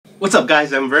What's up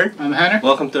guys, I'm Vern. I'm HUNU.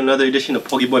 Welcome to another edition of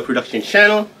Pogiboy Production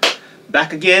Channel.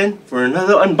 Back again for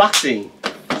another unboxing.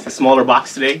 It's a smaller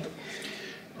box today.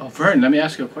 Oh Vern, let me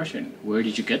ask you a question. Where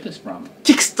did you get this from?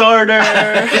 Kickstarter!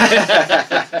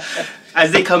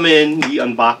 As they come in, we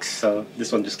unbox, so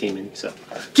this one just came in, so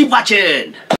keep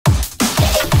watching!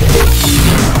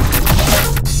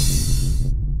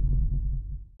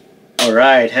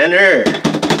 Alright, HUNU,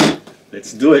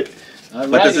 let's do it. Alrighty.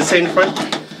 What does it say in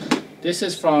front? This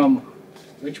is from,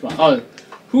 which one? Oh,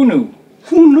 HUNU.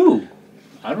 Who knew?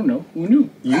 I don't know. Who knew?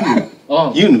 You knew.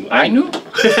 Oh, you knew. I knew?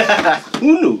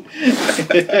 Who knew?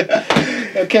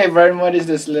 Okay, Vern, what is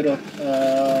this little...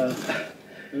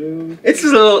 It's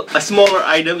a smaller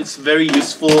item. It's very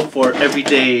useful for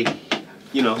everyday,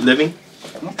 living.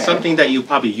 Okay. Something that you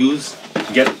probably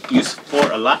get used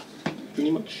for a lot, pretty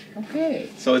much.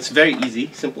 Okay. So it's very easy,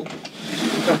 simple.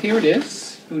 So here it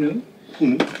is. Who knew? Who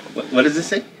knew? What does it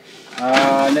say?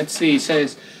 Let's see. It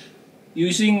says,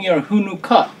 using your HUNU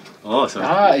Cup. Oh, so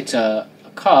it's a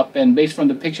cup, and based from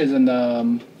the pictures and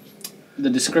the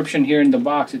description here in the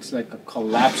box, it's like a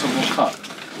collapsible cup.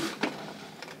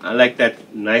 I like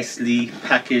that nicely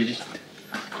packaged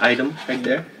item right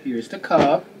there. Here's the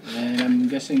cup, and I'm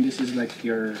guessing this is like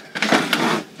your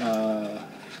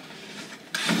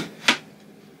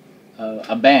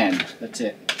a band. That's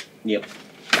it. Yep.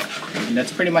 And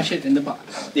that's pretty much it in the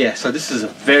box. Yeah, so this is a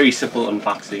very simple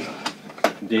unboxing.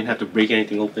 You didn't have to break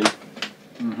anything open.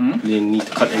 You didn't need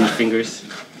to cut any fingers.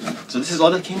 So this is all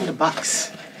that came in the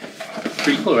box.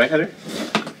 Pretty cool, right, Heather?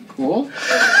 Cool.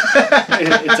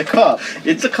 It's a cup.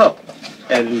 It's a cup.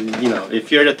 And, if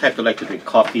you're the type to like to drink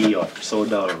coffee or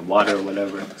soda or water or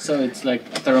whatever. So it's like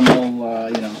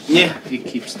thermal, Yeah. It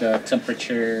keeps the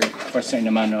temperature for a certain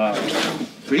amount of hours.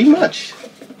 Pretty much.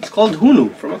 It's called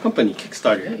HUNU from a company,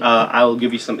 Kickstarter. I'll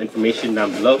give you some information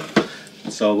down below.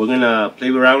 So we're gonna play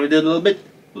around with it a little bit.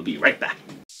 We'll be right back.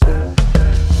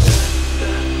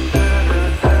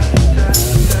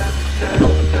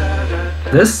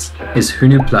 This is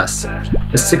HUNU Plus,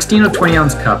 a 16 or 20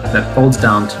 ounce cup that folds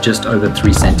down to just over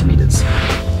 3 centimeters.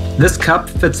 This cup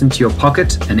fits into your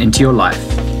pocket and into your life.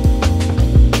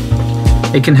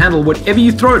 It can handle whatever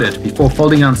you throw at it before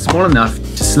folding down small enough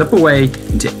to slip away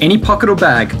into any pocket or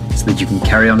bag so that you can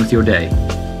carry on with your day.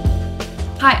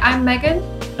 Hi, I'm Megan.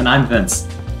 And I'm Vince.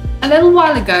 A little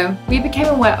while ago, we became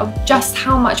aware of just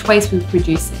how much waste we were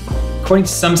producing. According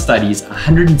to some studies,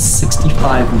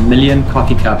 165 million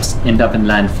coffee cups end up in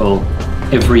landfill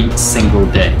every single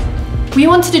day. We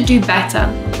wanted to do better,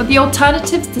 but the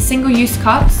alternatives to single-use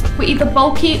cups were either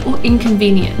bulky or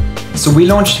inconvenient. So we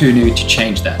launched HUNU to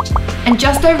change that. And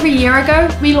just over a year ago,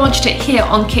 we launched it here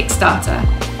on Kickstarter,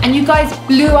 and you guys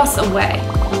blew us away.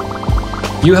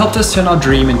 You helped us turn our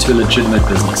dream into a legitimate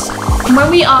business. And when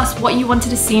we asked what you wanted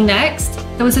to see next,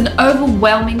 there was an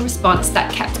overwhelming response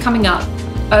that kept coming up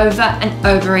over and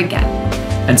over again.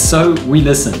 And so we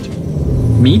listened.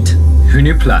 Meet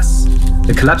HUNU Plus,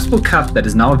 the collapsible cup that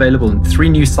is now available in 3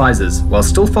 new sizes while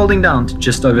still folding down to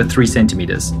just over 3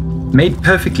 centimeters. Made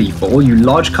perfectly for all you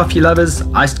large coffee lovers,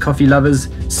 iced coffee lovers,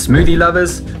 smoothie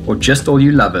lovers, or just all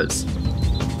you lovers.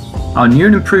 Our new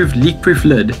and improved leak-proof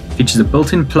lid features a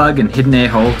built-in plug and hidden air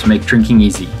hole to make drinking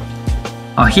easy.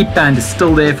 Our heat band is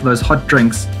still there for those hot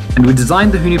drinks, and we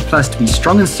designed the HUNU Plus to be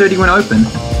strong and sturdy when open,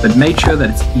 but made sure that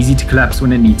it's easy to collapse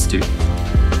when it needs to.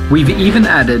 We've even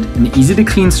added an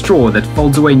easy-to-clean straw that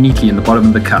folds away neatly in the bottom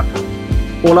of the cup.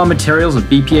 All our materials are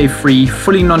BPA-free,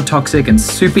 fully non-toxic, and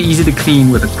super easy to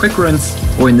clean with a quick rinse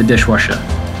or in the dishwasher.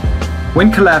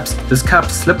 When collapsed, this cup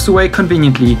slips away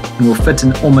conveniently and will fit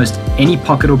in almost any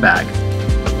pocket or bag.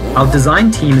 Our design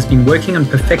team has been working on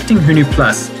perfecting HUNU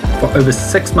Plus for over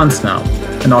 6 months now,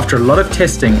 and after a lot of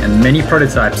testing and many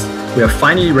prototypes, we are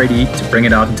finally ready to bring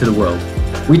it out into the world.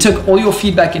 We took all your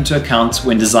feedback into account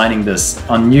when designing this,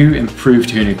 our new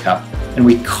improved HUNU Cup, and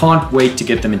we can't wait to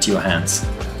get them into your hands.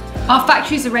 Our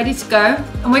factories are ready to go,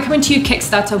 and we're coming to you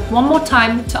Kickstarter one more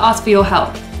time to ask for your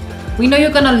help. We know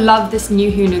you're gonna love this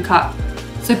new HUNU Cup,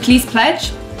 so please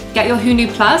pledge, get your HUNU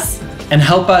Plus, and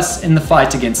help us in the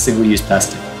fight against single-use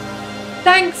plastic.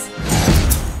 Thanks!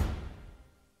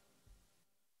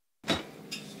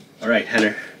 Alright,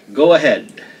 HUNU, go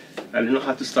ahead. I don't know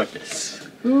how to start this.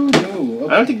 Ooh, no.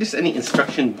 Okay. I don't think there's any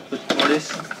instruction for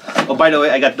this. Oh, by the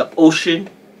way, I got the ocean.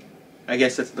 I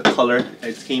guess that's the color that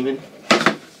it came in.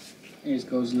 Here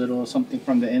goes a little something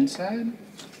from the inside.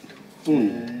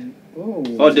 And,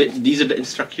 these are the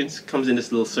instructions. Comes in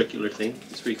this little circular thing.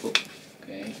 It's pretty cool.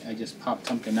 Okay, I just popped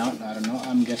something out. I don't know.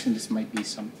 I'm guessing this might be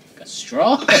a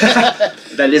straw.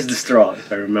 That is the straw,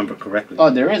 if I remember correctly. Oh,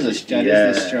 there is a straw. That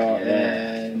is the straw.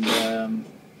 Yeah. And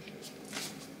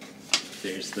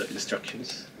There's the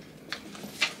instructions.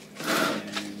 And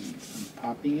I'm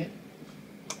popping it.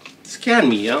 Scan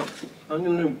me. I'm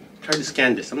gonna try to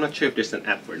scan this. I'm not sure if there's an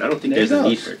app for it. I don't think There there's a it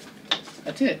need goes. for it.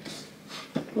 That's it.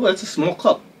 Oh, that's a small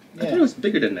cup. I Yeah. thought it was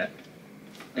bigger than that.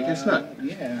 I guess not.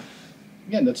 Yeah.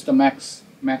 Yeah, that's the max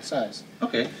size.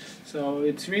 Okay. So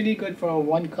it's really good for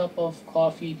 1 cup of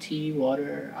coffee, tea,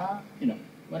 water, you know,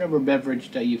 whatever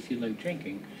beverage that you feel like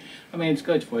drinking. I mean, it's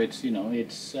good for it's, you know,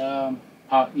 it's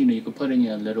you know, you could put it in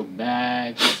a little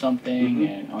bag or something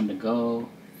and on the go.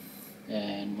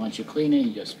 And once you clean it,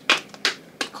 you just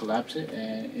collapse it,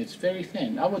 and it's very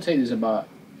thin. I would say there's about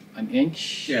an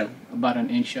inch. Yeah. About an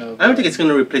inch of. I don't think it's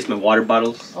gonna replace my water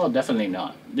bottles. Oh, definitely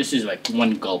not. This is like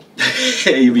 1 gulp.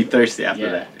 You'll be thirsty after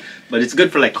Yeah. that. But it's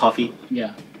good for like coffee.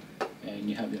 Yeah. And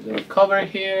you have your little cover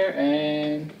here,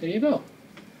 and there you go.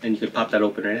 And you could pop that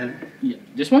open, right, Hunter? Yeah.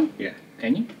 This one? Yeah.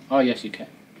 Can you? Oh, yes, you can.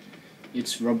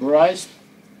 It's rubberized.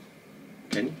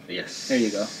 Can you? Yes. There you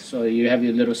go. So you have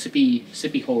your little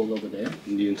sippy hole over there.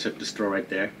 And you insert the straw right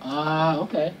there.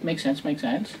 Okay. Makes sense, makes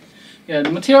sense. Yeah,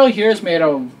 the material here is made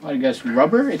of, I guess,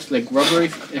 rubber. It's like rubbery.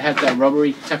 It has that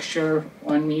rubbery texture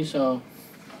on me, so...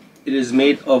 It is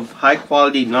made of high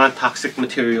quality, non-toxic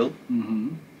material.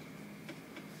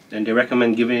 And they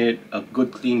recommend giving it a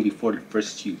good clean before the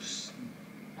first use.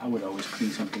 I would always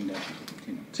clean something that,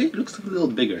 you know. See, it looks a little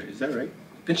bigger. Is that right?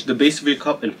 Pinch the base of your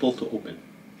cup and pull to open.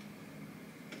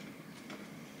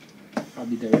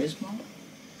 Probably there is more.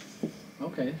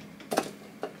 Okay.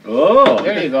 Oh!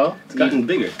 There you go. It's gotten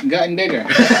bigger. Gotten bigger.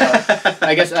 So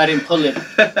I guess I didn't pull it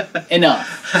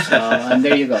enough. So, and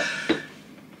there you go.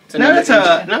 So Now that's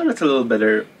a little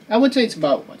better. I would say it's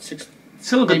about, what, It's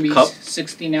still a good maybe cup.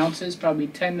 16 ounces, probably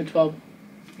 10 to 12,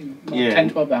 you know, about Yeah. 10,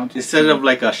 12 ounces. Instead of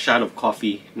like a shot of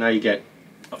coffee, now you get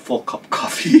a full cup of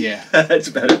coffee. Yeah. That's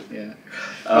better. Yeah.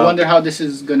 I wonder how this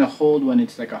is going to hold when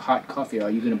it's like a hot coffee.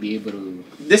 Are you going to be able to...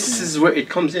 This is where it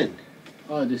comes in.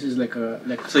 Oh, this is like a...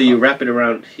 So you wrap it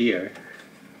around here,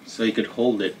 so you could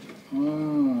hold it.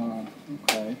 Oh,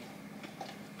 okay.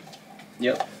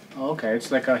 Yep. Oh, okay,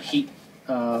 it's like a heat...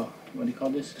 what do you call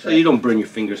this? So you don't burn your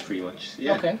fingers pretty much.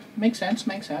 Yeah. Okay, makes sense,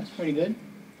 pretty good.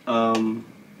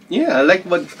 Yeah, I like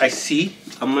what I see.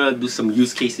 I'm gonna do some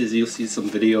use cases. You'll see some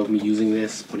video of me using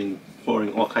this,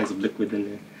 pouring all kinds of liquid in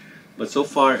there. But so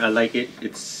far, I like it.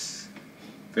 It's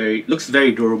looks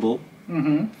very durable.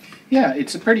 Yeah,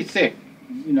 it's pretty thick.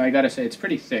 You know, I gotta say it's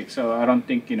pretty thick. So I don't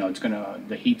think, you know,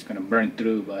 the heat's gonna burn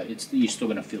through, but you're still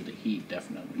gonna feel the heat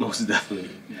definitely. Most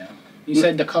definitely. Yeah. You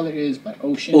said the color is what?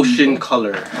 Ocean. Ocean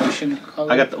color. Ocean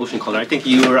color. I got the ocean color. I think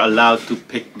you were allowed to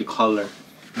pick the color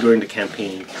during the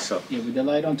campaign. So. Yeah, with the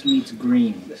light on, to me it's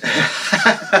green.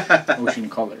 Ocean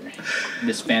color.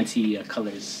 This fancy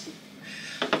colors.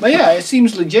 But yeah, it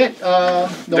seems legit.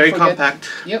 Very compact.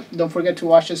 Yep. Don't forget to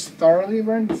wash this thoroughly,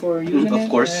 Vern, before using it. Of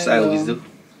course, I always do.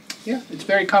 Yeah, it's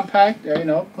very compact. You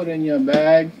know, put it in your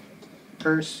bag,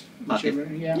 purse, whichever.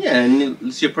 Yeah. Yeah, and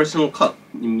it's your personal cup.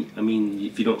 I mean,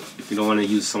 if you don't want to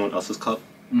use someone else's cup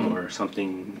or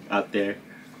something out there,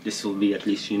 this will be, at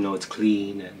least you know it's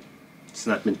clean and it's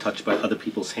not been touched by other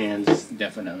people's hands.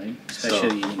 Definitely,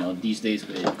 especially you know these days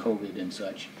with COVID and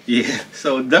such. Yeah,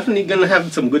 so definitely gonna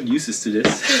have some good uses to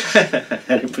this.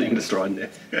 And putting the straw in there.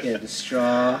 Yeah, the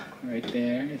straw right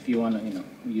there. If you want to, you know,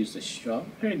 use the straw,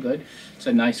 very good. It's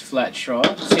a nice flat straw,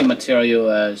 same material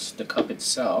as the cup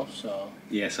itself. So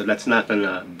yeah, so that's not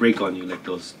gonna break on you like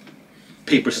those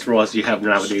paper straws you have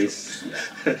nowadays,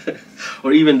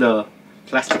 or even the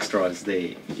plastic straws.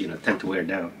 They tend to wear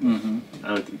down. I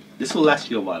don't think this will last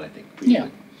you a while. I think. Yeah.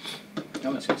 I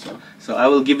would say so. So I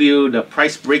will give you the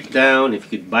price breakdown. If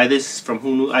you could buy this from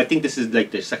HUNU, I think this is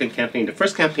like their second campaign. The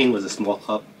first campaign was a small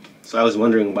cup, so I was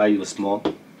wondering why it was small.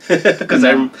 Because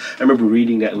I remember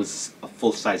reading that it was a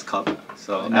full-size cup.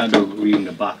 So after reading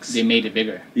the box, they made it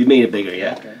bigger. You made it bigger,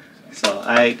 yeah. Okay. So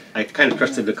I kind of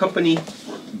trusted the company,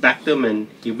 backed them, and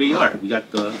here we are. We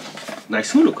got the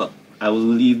nice HUNU Cup. I will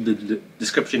leave the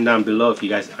description down below if you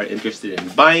guys are interested in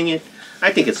buying it.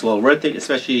 I think it's well worth it,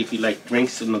 especially if you like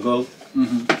drinks on the go.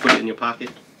 Put it in your pocket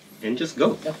and just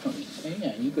go. Definitely.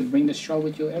 Yeah, you could bring the straw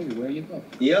with you everywhere you go.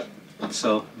 Yep.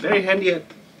 So very handy,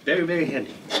 very, very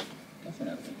handy.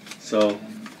 Definitely. So,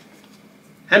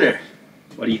 Henner,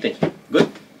 what do you think?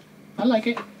 Good? I like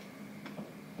it.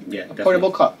 Yeah, definitely.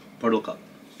 Portable cup. Portable cup.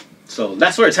 So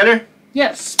last words, Henner.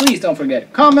 Yes, please don't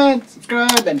forget. Comment,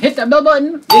 subscribe, and hit that bell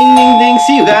button. Ding, ding, ding.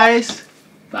 See you guys.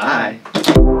 Bye.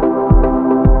 Bye.